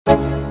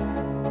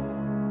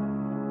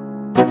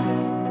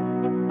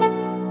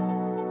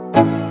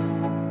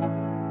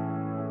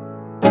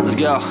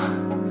Yo,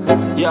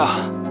 yo,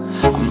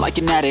 I'm like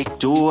an addict,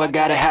 do I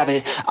gotta have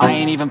it. I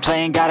ain't even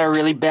playing, got a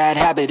really bad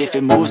habit. If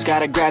it moves,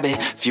 gotta grab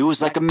it,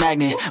 fuse like a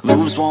magnet.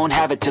 Lose, won't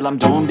have it till I'm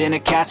doomed in a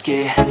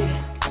casket.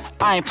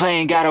 I ain't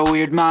playing, got a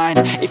weird mind.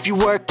 If you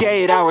work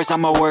 8 hours,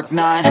 I'ma work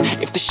 9.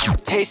 If the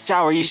shit tastes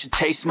sour, you should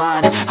taste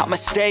mine. I'ma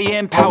stay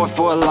in power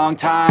for a long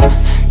time.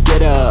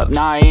 Get up,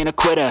 nah, I ain't a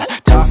quitter.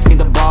 Toss me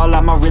the ball,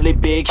 I'm a really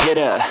big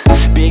hitter.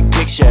 Big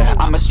picture,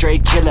 I'm a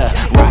straight killer.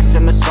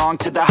 Rising the song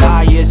to the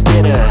highest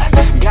bidder.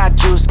 Got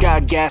juice,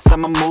 got gas,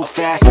 I'ma move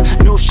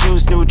fast. New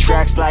shoes, new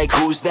tracks, like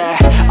who's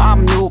that?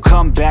 I'm new,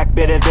 come back,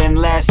 better than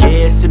last.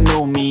 Yeah, it's a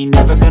new me,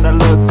 never gonna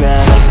look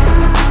back.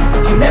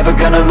 I'm never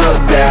gonna look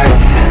back.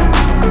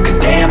 Cause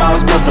damn, I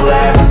was built to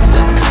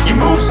last. You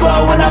move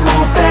slow and I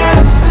move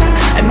fast,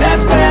 and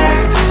that's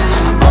facts.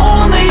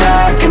 Only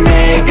I can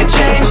make a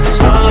change.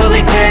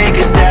 Slowly take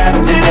a step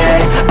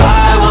today.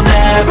 I will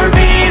never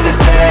be the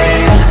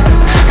same.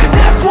 Cause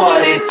that's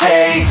what it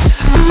takes.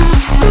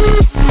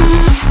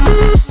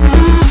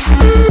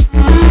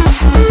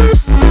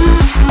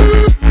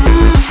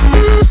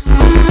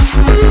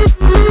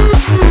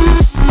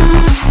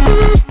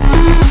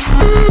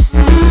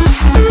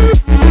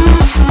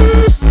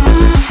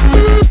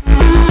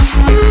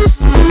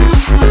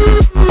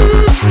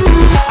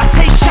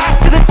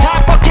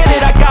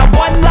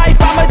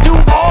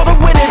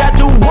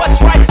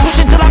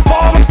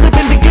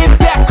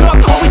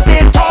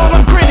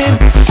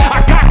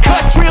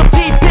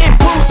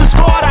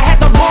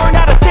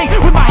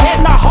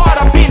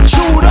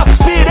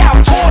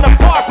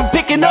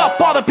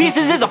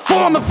 Pieces is a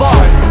form of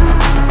art.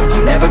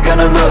 I'm never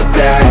gonna look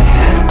back.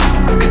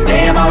 Cause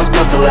damn, I was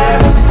built to last.